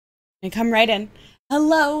And come right in.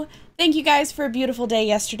 Hello. Thank you guys for a beautiful day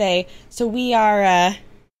yesterday. So we are,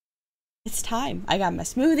 it's time. I got my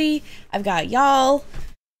smoothie. I've got y'all.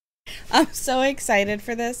 I'm so excited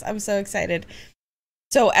for this. I'm so excited.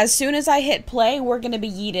 So as soon as I hit play, we're going to be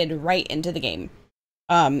yeeted right into the game.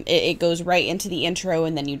 It goes right into the intro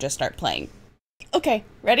and then you just start playing. Okay,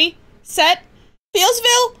 ready, set,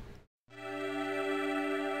 Feelsville.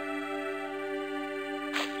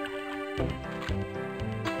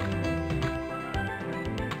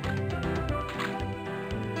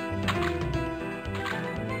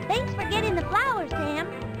 Thanks for getting the flowers, Sam.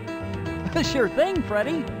 Sure thing,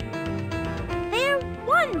 Freddi. They're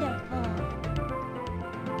wonderful.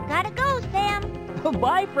 Gotta go, Sam.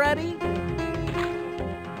 Bye, Freddi.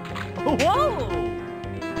 Whoa!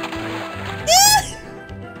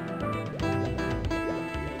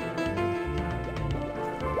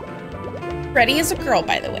 Freddi is a girl,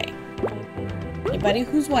 by the way. Anybody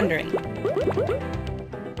who's wondering.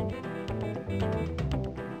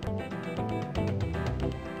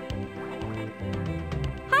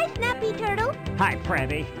 Hi, Snappy Turtle. Hi,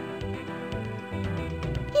 Freddi.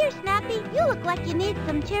 Here, Snappy, you look like you need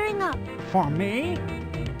some cheering up. For me?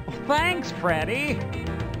 Thanks, Freddi.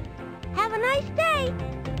 Have a nice day.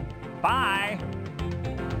 Bye.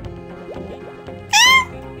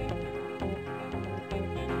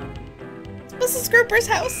 It's Mrs. Grouper's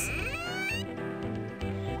house.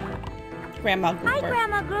 Grandma Grouper. Hi,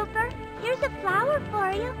 Grandma Grouper. Here's a flower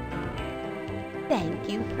for you. Thank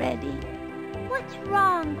you, Freddi. What's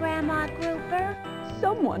wrong, Grandma Grouper?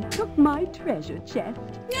 Someone took my treasure chest.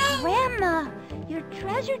 Grandma, your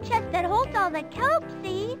treasure chest that holds all the kelp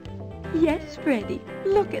seeds. Yes, Freddi.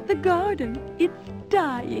 Look at the garden. It's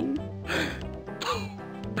dying.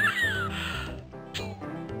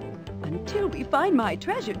 Until we find my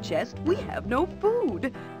treasure chest, we have no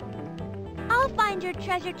food. I'll find your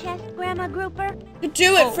treasure chest, Grandma Grouper.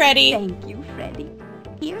 Do it, Freddi. Thank you, Freddi.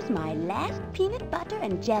 Here's my last peanut butter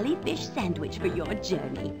and jellyfish sandwich for your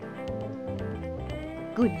journey.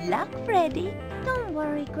 Good luck, Freddi. Don't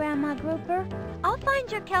worry, Grandma Grouper. I'll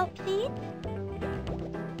find your kelp seeds.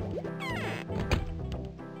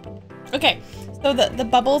 Okay, so the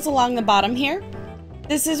bubbles along the bottom here,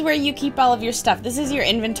 this is where you keep all of your stuff. This is your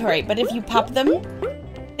inventory, but if you pop them,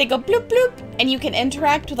 they go bloop bloop, and you can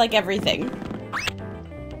interact with like everything.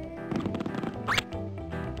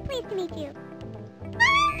 Nice to meet you.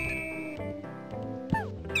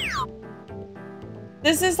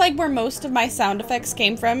 This is like where most of my sound effects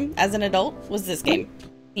came from as an adult, was this game.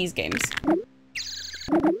 These games.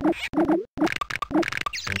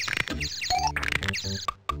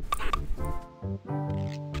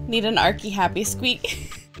 Need an Arky happy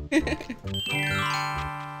squeak.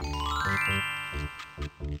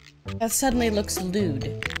 That suddenly looks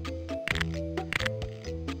lewd.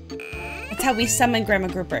 That's how we summon Grandma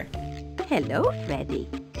Grouper. Hello, Freddi.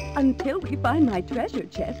 Until we find my treasure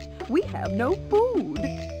chest, we have no food.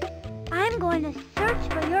 I'm going to search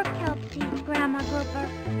for your kelp seeds, Grandma Grouper.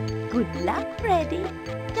 Good luck, Freddi.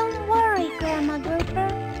 Don't worry, Grandma Grouper.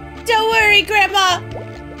 Don't worry, Grandma!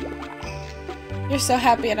 You're so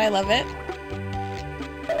happy and I love it.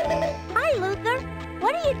 Hi, Luther.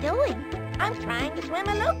 What are you doing? I'm trying to swim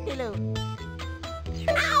a loop-de-loop.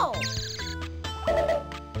 Ow!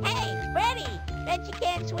 Hey, Freddi, bet you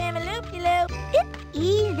can't swim a loop-de-loop. It's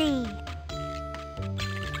easy.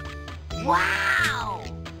 Wow!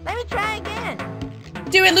 Let me try again.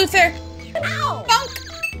 Do it, Luther! Ow! Bonk!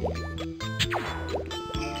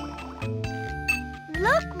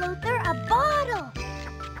 Look, Luther, a bottle.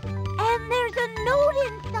 And there's a note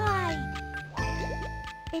inside.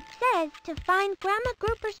 It says to find Grandma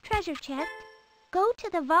Grouper's treasure chest, go to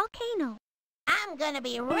the volcano. I'm gonna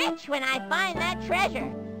be rich when I find that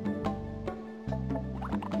treasure.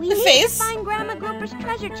 We need to find Grandma Grouper's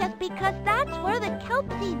treasure chest because that's where the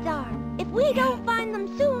kelp seeds are. If we don't find them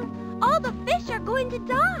soon, all the fish are going to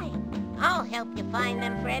die. I'll help you find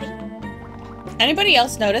them, Freddi. Anybody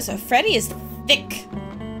else notice? Freddi is thick.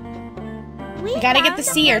 We gotta get the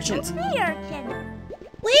sea urchins. Sea urchin.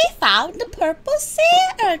 We found the purple sea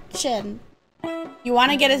urchin. You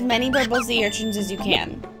want to get as many purple sea urchins as you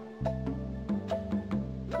can.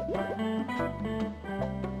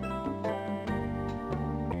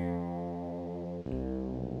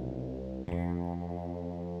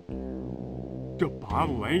 The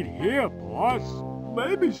bottle ain't here, boss.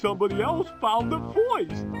 Maybe somebody else found it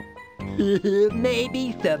first.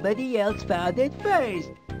 Maybe somebody else found it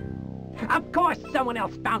first. Of course someone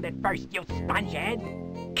else found it first, you spongehead.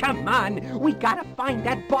 Come on, we gotta find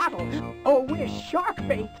that bottle, or we're shark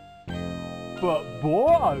bait. But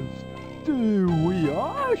boss, we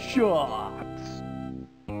are sharks.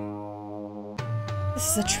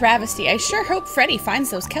 This is a travesty. I sure hope Freddi finds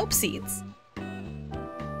those kelp seeds.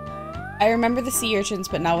 I remember the sea urchins,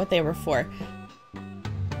 but not what they were for.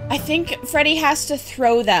 I think Freddi has to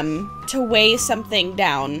throw them to weigh something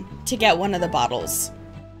down to get one of the bottles.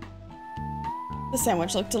 The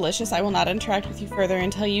sandwich looked delicious. I will not interact with you further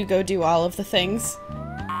until you go do all of the things.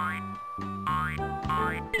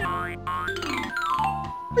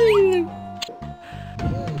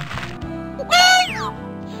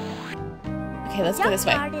 Okay, let's go this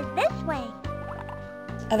way. Junkyard is this way.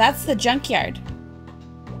 Oh, that's the junkyard.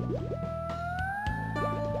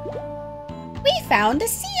 We found a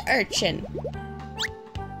sea urchin.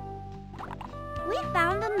 We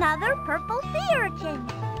found another purple sea urchin.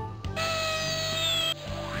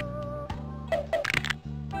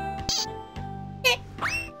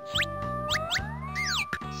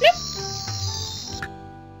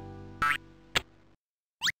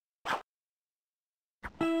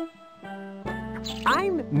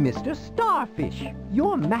 I'm Mr. Starfish,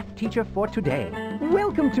 your math teacher for today.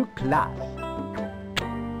 Welcome to class.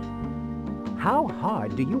 How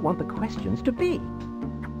hard do you want the questions to be?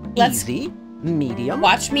 Let's Easy, medium,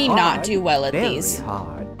 watch me hard, not do well at very these.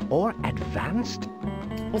 hard, or advanced?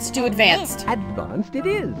 Let's do advanced. Advanced it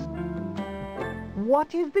is.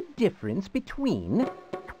 What is the difference between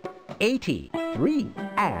 83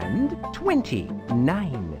 and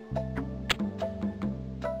 29?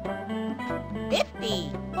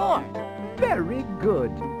 54. Very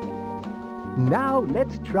good. Now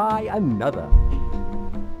let's try another.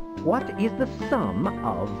 What is the sum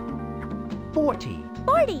of 40?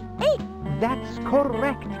 48. That's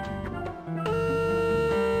correct.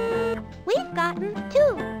 We've gotten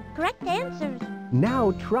 2 correct answers.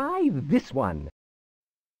 Now try this one.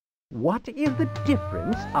 What is the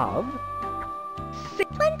difference of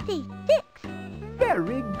 26.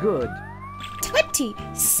 Very good.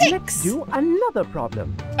 26. Let's do another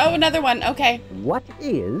problem. Oh, another one. Okay. What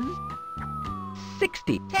is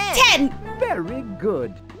 60? 10. Very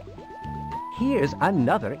good. Here's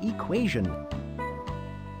another equation.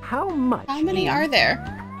 How much How many is are there?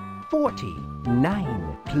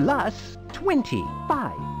 49 plus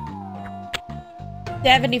 25?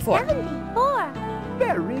 74. 74.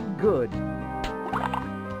 Very good.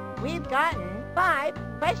 We've gotten 5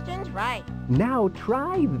 questions right. Now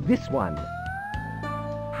try this one.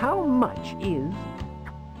 How much is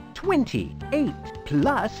 28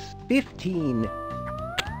 plus 15?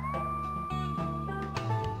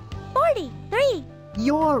 43.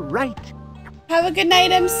 You're right. Have a good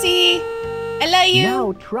night, MC. I love you.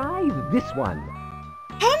 Now try this one.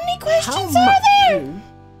 How many How questions are much there? is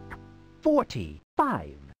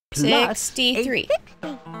 45 plus 63.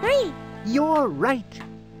 63. You're right.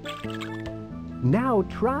 Now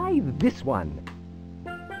try this one.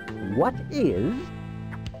 What is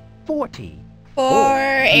 40?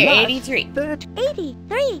 83. 30.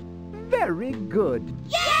 83. Very good.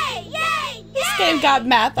 Yay! Yay! This game got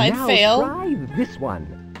math. I'd now fail. try this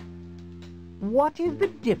one. What is the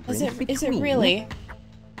difference between Is it really?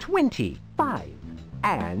 25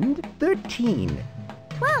 and 13?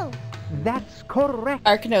 12. That's correct.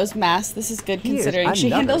 Ark knows math. This is good Here's considering she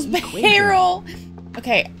another handles equation. payroll.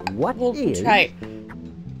 Okay, What we'll is try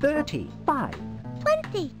 35?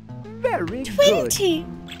 20. Very good. 20.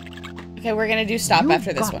 Okay, we're gonna do stop You've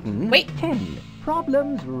after this gotten one. Wait, 10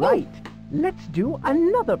 problems right. Let's do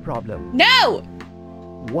another problem. no!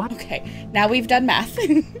 What? Okay, now we've done math.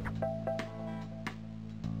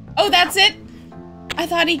 Oh, that's it? I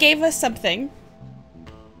thought he gave us something.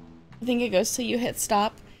 I think it goes till you hit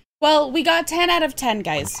stop. Well, we got 10 out of 10,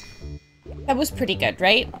 guys. That was pretty good,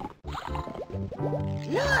 right?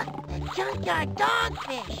 Look, the junkyard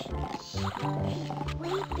dogfish. He's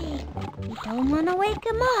sleepy. We don't want to wake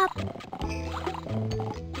him up.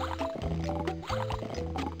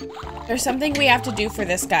 There's something we have to do for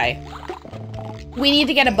this guy. We need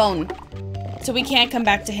to get a bone. So we can't come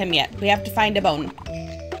back to him yet. We have to find a bone.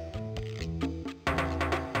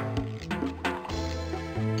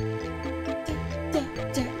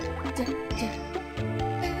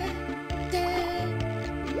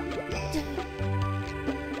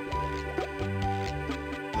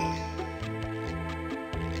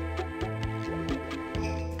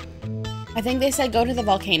 I think they said go to the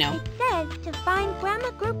volcano. It says to find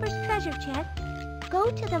Grandma Grouper's treasure chest, go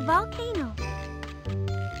to the volcano.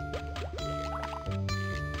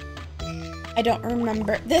 I don't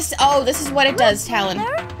remember. This, oh, this is what it does, Talon.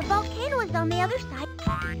 There, the volcano is on the other side.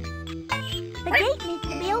 The gate needs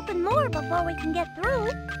to be opened more before we can get through.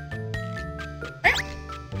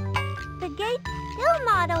 The gate's still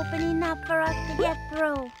not open enough for us to get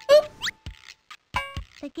through.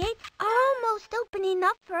 The gate's almost opening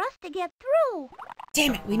up for us to get through.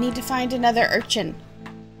 Damn it, we need to find another urchin.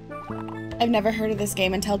 I've never heard of this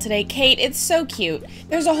game until today. Kate, it's so cute.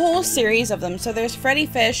 There's a whole series of them. So there's Freddi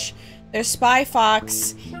Fish, there's Spy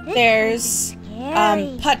Fox, there's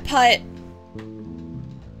Putt Putt.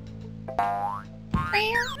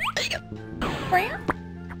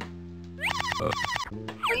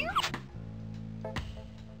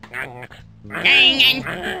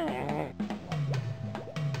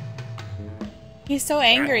 He's so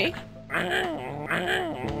angry. You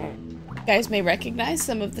guys may recognize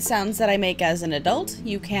some of the sounds that I make as an adult.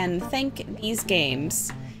 You can thank these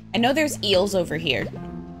games. I know there's eels over here.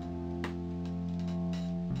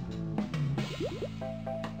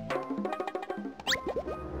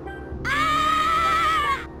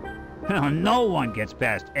 No one gets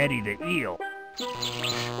past Eddie the eel.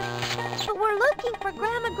 But we're looking for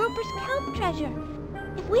Grandma Grouper's kelp treasure.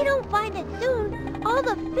 If we don't find it soon, all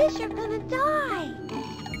the fish are gonna die.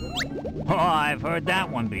 Oh, I've heard that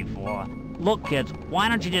one before. Look, kids, why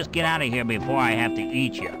don't you just get out of here before I have to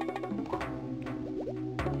eat you?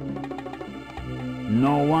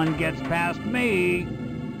 No one gets past me.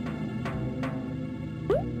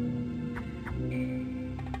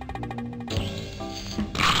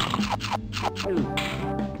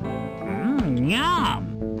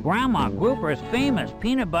 Yum! Grandma Grouper's famous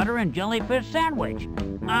peanut butter and jellyfish sandwich.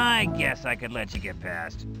 I guess I could let you get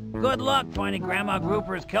past. Good luck finding Grandma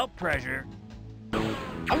Grouper's kelp treasure.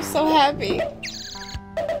 I'm so happy.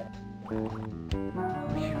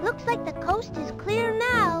 Looks like the coast is clear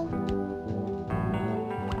now.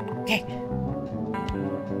 Okay.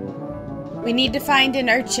 We need to find an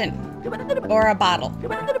urchin. Or a bottle.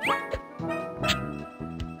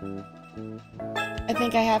 I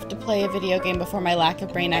think I have to play a video game before my lack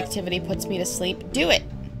of brain activity puts me to sleep. Do it!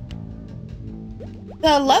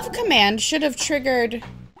 The love command should have triggered...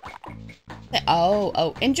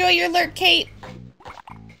 Oh. Enjoy your lurk, Kate!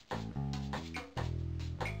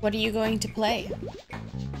 What are you going to play?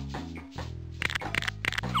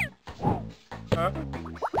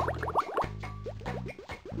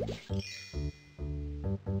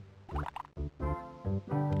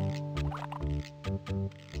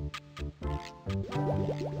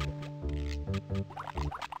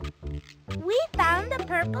 We found the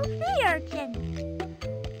purple sea urchin.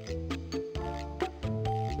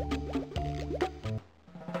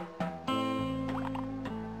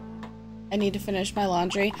 I need to finish my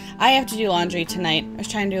laundry. I have to do laundry tonight. I was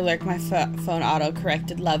trying to alert my phone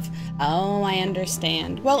auto-corrected, love. Oh, I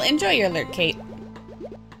understand. Well, enjoy your alert, Kate.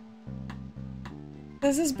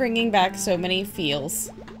 This is bringing back so many feels.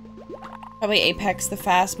 Probably Apex, the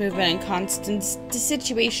fast movement and constant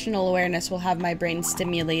situational awareness will have my brain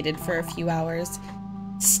stimulated for a few hours.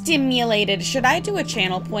 Stimulated. Should I do a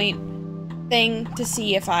channel point thing to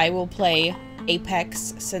see if I will play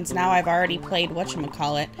Apex, since now I've already played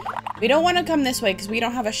whatchamacallit? We don't want to come this way because we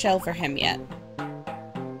don't have a shell for him yet.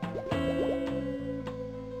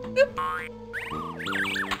 Boop.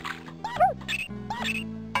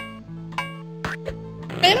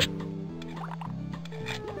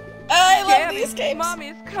 I love these games.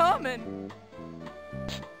 Mommy's coming.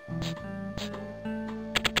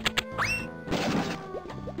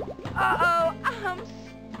 Uh-oh, I'm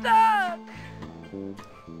stuck.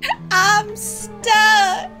 I'm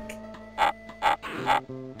stuck.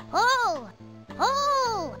 Pull!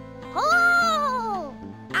 Pull! Pull!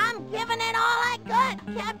 I'm giving it all I got,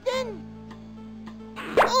 Captain.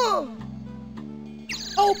 Oh,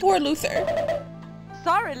 Poor Luther.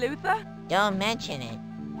 Sorry, Luther. Don't mention it.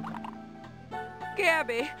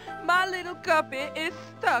 Gabby, my little guppy is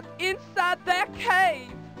stuck inside that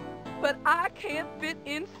cave. But I can't fit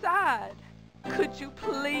inside. Could you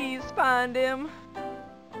please find him?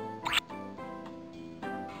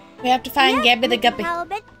 We have to find yes, Gabby the Mrs. Guppy.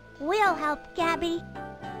 Halibut. We'll help Gabby.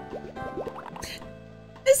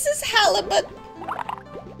 This is Halibut.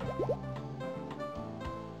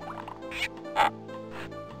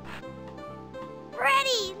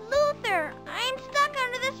 Freddi, Luther, I'm stuck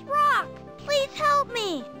under this rock. Please help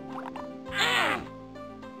me.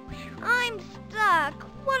 I'm stuck.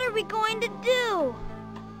 What are we going to do?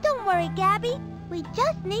 Don't worry, Gabby. We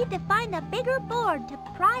just need to find a bigger board to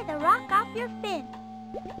pry the rock off your fin.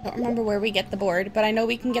 I don't remember where we get the board, but I know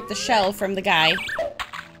we can get the shell from the guy.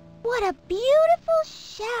 What a beautiful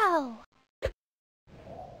shell.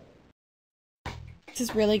 This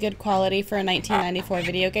is really good quality for a 1994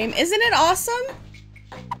 video game. Isn't it awesome?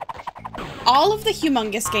 All of the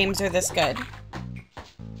Humongous games are this good.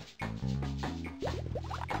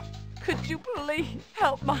 Could you please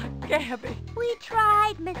help my Gabby? We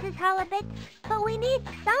tried, Mrs. Halibut, But we need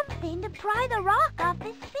something to pry the rock off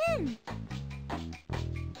his fin.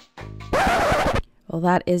 Well,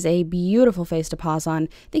 that is a beautiful face to pause on.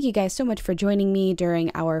 Thank you guys so much for joining me during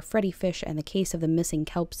our Freddi Fish and the Case of the Missing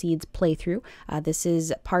Kelp Seeds playthrough. This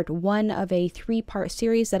is part 1 of a 3-part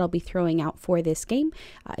series that I'll be throwing out for this game.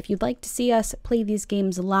 If you'd like to see us play these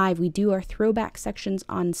games live, we do our throwback sections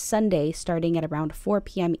on Sunday starting at around 4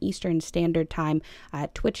 p.m. Eastern Standard Time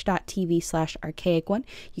at twitch.tv/Arkaeic1.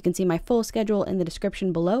 You can see my full schedule in the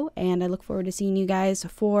description below, and I look forward to seeing you guys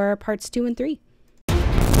for parts 2 and 3.